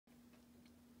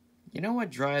You know what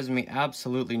drives me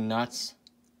absolutely nuts?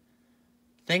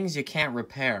 Things you can't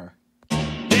repair.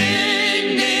 Ding,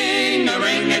 ding, a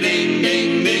ring a ding,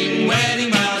 ding, ding,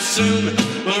 wedding bells soon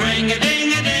will ring a ding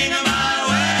my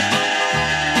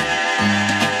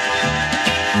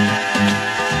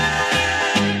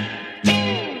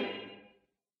way.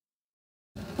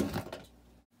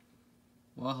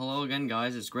 Well, hello again,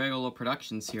 guys. It's Gregola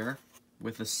Productions here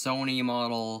with the Sony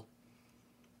Model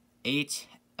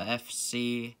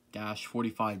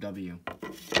 8FC-45W.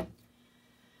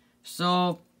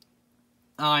 So,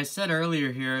 I said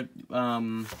earlier here,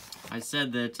 I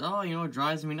said that, oh, you know, it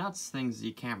drives me nuts, things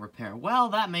you can't repair. Well,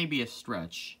 that may be a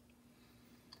stretch.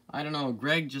 I don't know,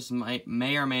 Greg just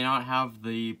may or may not have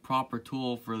the proper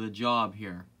tool for the job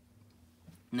here.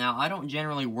 Now, I don't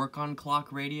generally work on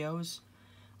clock radios.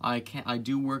 I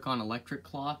do work on electric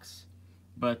clocks,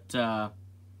 but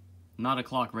not a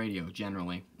clock radio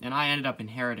generally. And I ended up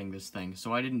inheriting this thing,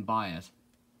 so I didn't buy it.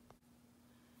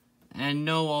 And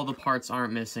no, all the parts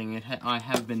aren't missing. I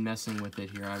have been messing with it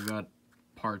here. I've got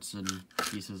parts and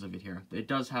pieces of it here. It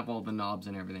does have all the knobs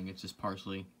and everything. It's just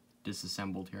partially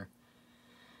disassembled here.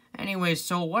 Anyway,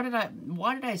 so why did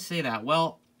I say that?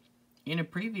 Well, in a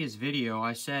previous video,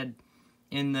 I said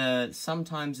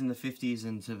sometimes in the 50s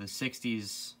into the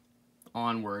 60s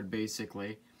onward,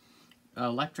 basically,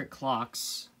 electric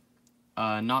clocks,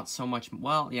 not so much,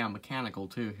 well, yeah, mechanical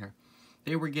too here,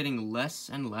 they were getting less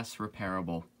and less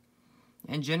repairable.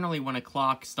 And generally when a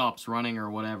clock stops running or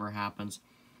whatever happens,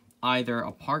 either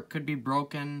a part could be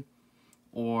broken,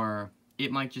 or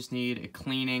it might just need a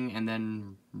cleaning and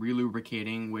then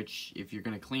relubricating, which if you're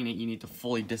going to clean it, you need to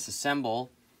fully disassemble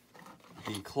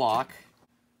the clock.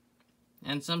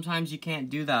 And sometimes you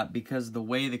can't do that because the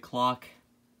way the clock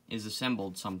is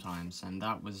assembled sometimes, and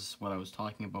that was what I was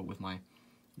talking about with my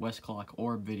Westclox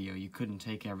orb video. You couldn't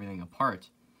take everything apart.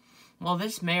 Well,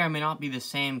 this may or may not be the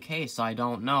same case, I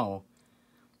don't know.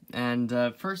 And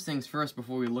first things first,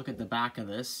 before we look at the back of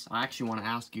this, I actually want to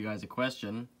ask you guys a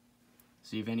question,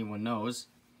 see if anyone knows.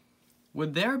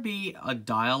 Would there be a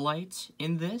dial light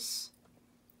in this?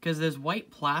 Because there's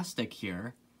white plastic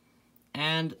here,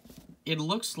 and it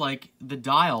looks like the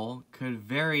dial could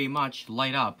very much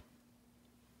light up,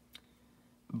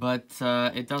 but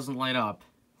it doesn't light up.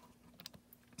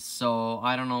 So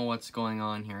I don't know what's going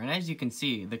on here. And as you can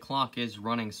see, the clock is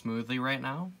running smoothly right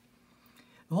now.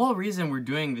 The whole reason we're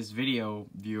doing this video,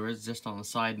 viewers, just on a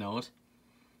side note,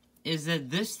 is that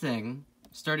this thing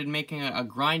started making a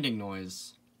grinding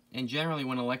noise. And generally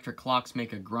when electric clocks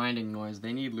make a grinding noise,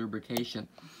 they need lubrication.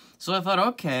 So I thought,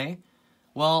 okay,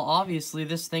 well, obviously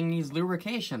this thing needs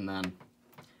lubrication then.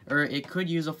 Or it could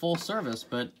use a full service,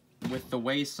 but with the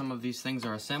way some of these things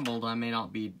are assembled, I may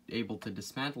not be able to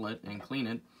dismantle it and clean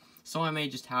it. So I may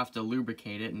just have to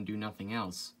lubricate it and do nothing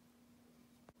else.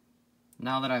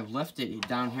 Now that I've left it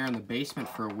down here in the basement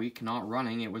for a week, not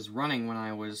running, it was running when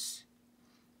I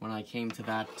came to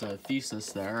that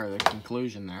thesis there, or the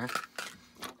conclusion there.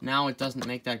 Now it doesn't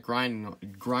make that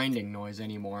grinding noise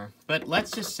anymore. But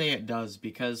let's just say it does,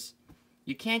 because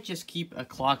you can't just keep a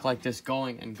clock like this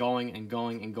going and going and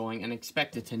going and going and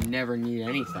expect it to never need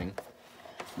anything.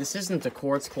 This isn't a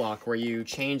quartz clock where you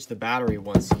change the battery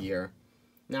once a year.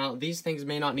 Now, these things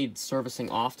may not need servicing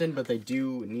often, but they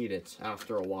do need it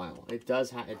after a while. They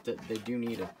do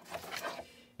need it.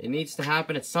 It needs to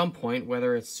happen at some point,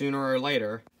 whether it's sooner or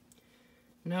later.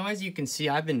 Now, as you can see,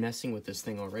 I've been messing with this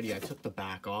thing already. I took the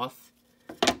back off,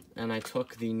 and I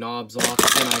took the knobs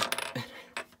off, and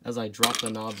as I dropped the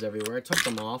knobs everywhere, I took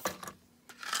them off.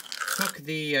 Took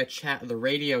the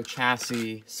radio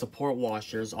chassis support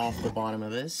washers off the bottom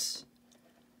of this.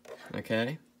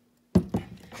 Okay.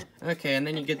 Okay, and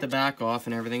then you get the back off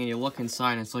and everything, and you look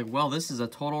inside, and it's like, well, this is a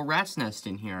total rat's nest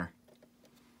in here.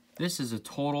 This is a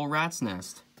total rat's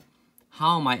nest.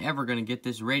 How am I ever going to get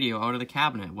this radio out of the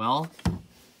cabinet? Well,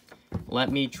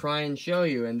 let me try and show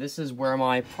you, and this is where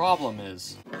my problem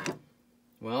is.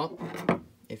 Well,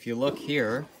 if you look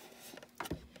here,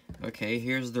 okay,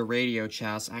 here's the radio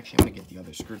chassis. Actually, I'm going to get the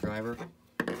other screwdriver.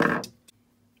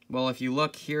 Well, if you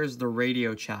look, here's the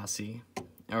radio chassis.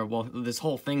 Or, well, this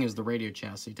whole thing is the radio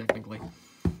chassis, technically.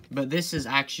 But this is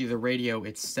actually the radio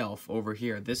itself over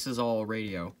here. This is all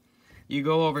radio. You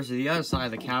go over to the other side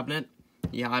of the cabinet.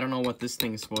 Yeah, I don't know what this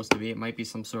thing is supposed to be. It might be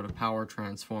some sort of power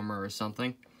transformer or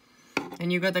something.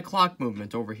 And you got the clock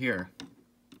movement over here.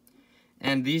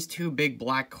 And these two big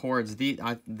black cords,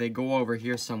 they go over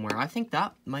here somewhere. I think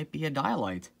that might be a dial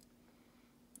light.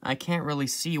 I can't really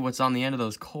see what's on the end of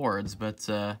those cords, but,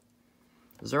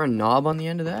 is there a knob on the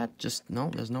end of that?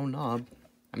 No, there's no knob.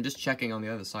 I'm just checking on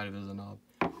the other side if there's a knob.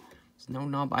 There's no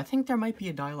knob. I think there might be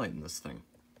a dial light in this thing.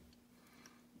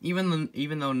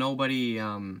 Even though nobody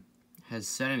has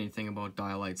said anything about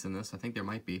dial lights in this, I think there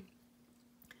might be.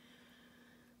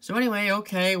 So anyway,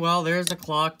 okay, well, there's the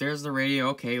clock, there's the radio.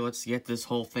 Okay, let's get this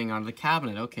whole thing out of the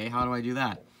cabinet. Okay, how do I do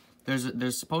that?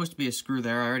 There's supposed to be a screw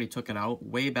there. I already took it out,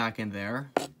 way back in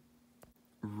there.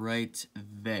 Right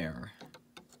there.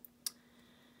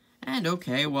 And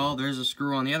okay, well, there's a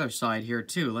screw on the other side here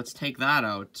too. Let's take that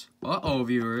out. Uh-oh,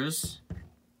 viewers.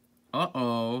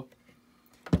 Uh-oh.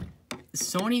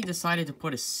 Sony decided to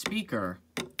put a speaker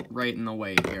right in the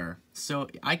way here. So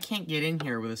I can't get in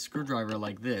here with a screwdriver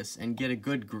like this and get a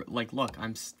good like look,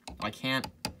 I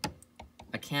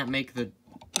can't make the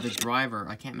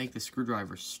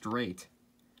screwdriver straight.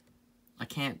 I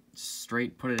can't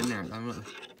straight put it in there.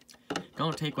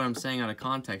 Don't take what I'm saying out of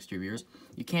context, viewers.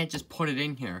 You can't just put it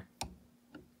in here.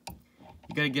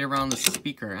 You gotta get around the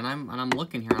speaker, and I'm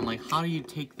looking here. I'm like, how do you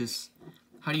take this?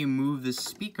 How do you move this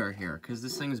speaker here? Because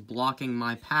this thing is blocking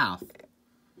my path.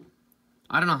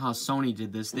 I don't know how Sony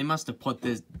did this. They must have put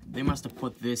this. They must have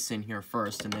put this in here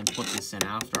first, and then put this in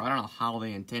after. I don't know how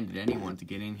they intended anyone to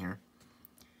get in here.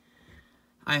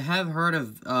 I have heard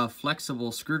of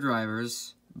flexible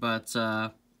screwdrivers, but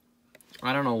I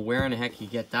don't know where in the heck you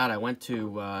get that. I went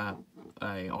to a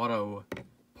auto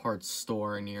parts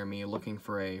store near me looking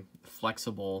for a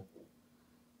flexible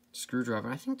screwdriver.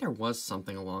 I think there was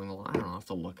something along the line. I don't know, I'll have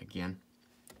to look again.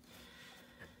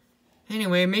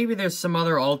 Anyway, maybe there's some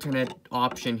other alternate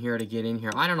option here to get in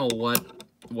here. I don't know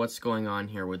what's going on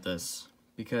here with this.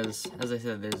 Because, as I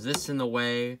said, there's this in the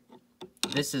way.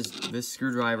 This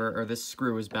screwdriver, or this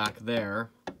screw is back there.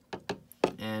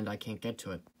 And I can't get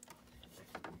to it.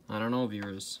 I don't know,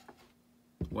 viewers.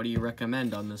 What do you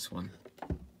recommend on this one?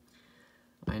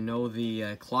 I know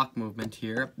the clock movement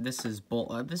here. This is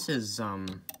bolted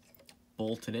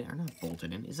in, or not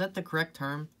bolted in. Is that the correct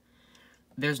term?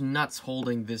 There's nuts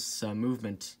holding this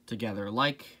movement together,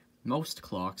 like most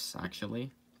clocks,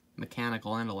 actually.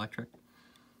 Mechanical and electric.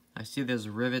 I see there's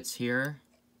rivets here.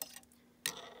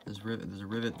 There's a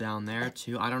rivet down there,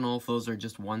 too. I don't know if those are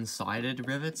just one-sided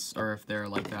rivets, or if they're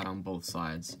like that on both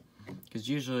sides. Because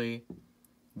usually,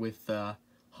 with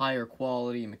higher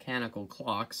quality mechanical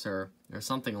clocks, or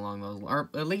something along those, or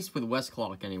at least with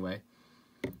Westclox anyway,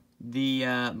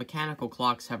 the mechanical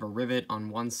clocks have a rivet on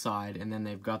one side, and then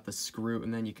they've got the screw,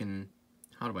 and then you can,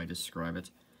 how do I describe it?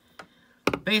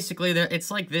 Basically, it's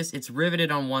like this. It's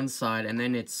riveted on one side, and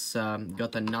then it's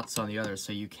got the nuts on the other,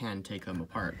 so you can take them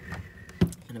apart.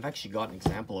 And I've actually got an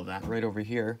example of that right over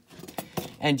here.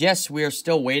 And yes, we are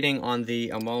still waiting on the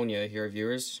ammonia here,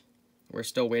 viewers. We're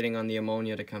still waiting on the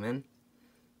ammonia to come in.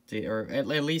 Or at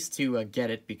least to get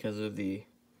it because of the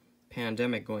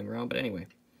pandemic going around. But anyway.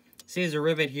 See, there's a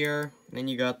rivet here, and then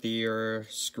you got your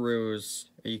screws.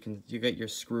 You got your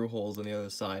screw holes on the other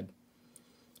side.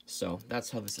 So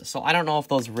that's how this is. So I don't know if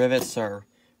those rivets are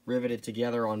riveted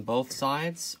together on both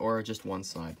sides or just one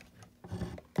side.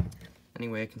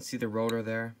 Anyway, I can see the rotor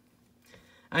there.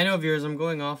 I know, viewers, I'm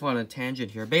going off on a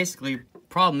tangent here. Basically,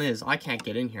 problem is I can't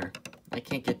get in here. I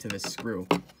can't get to this screw.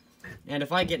 And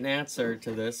if I get an answer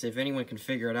to this, if anyone can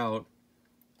figure it out,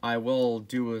 I will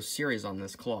do a series on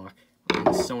this clock. On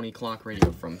the Sony clock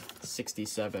radio from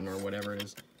 67 or whatever it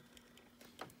is.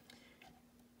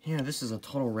 Yeah, this is a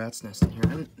total rat's nest in here.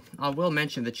 And I will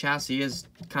mention the chassis is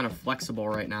kind of flexible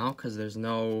right now because there's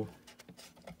no...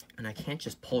 And I can't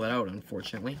just pull it out,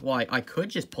 unfortunately. Well, I could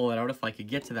just pull it out if I could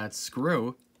get to that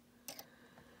screw.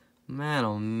 Man,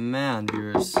 oh man,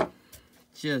 viewers.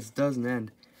 Just doesn't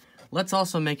end. Let's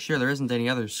also make sure there isn't any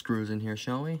other screws in here,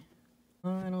 shall we?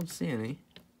 I don't see any.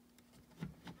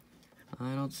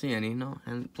 I don't see any, no.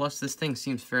 And plus, this thing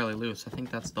seems fairly loose. I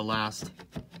think that's the last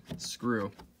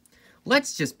screw.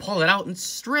 Let's just pull it out and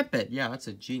strip it. Yeah, that's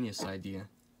a genius idea.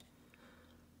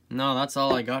 No, that's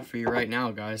all I got for you right now,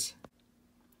 guys.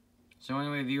 So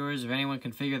anyway, viewers, if anyone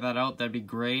can figure that out, that'd be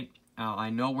great. I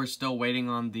know we're still waiting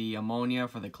on the ammonia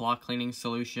for the clock cleaning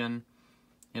solution.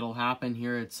 It'll happen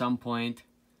here at some point.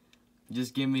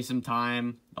 Just give me some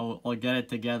time. I'll get it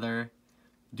together.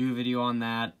 Do a video on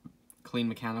that. Clean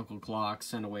mechanical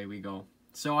clocks, and away we go.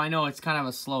 So I know it's kind of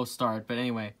a slow start, but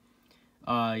anyway.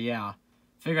 Yeah.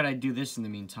 Figured I'd do this in the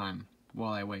meantime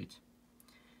while I wait.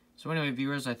 So anyway,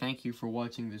 viewers, I thank you for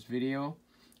watching this video.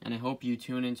 And I hope you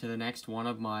tune into the next one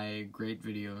of my great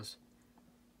videos.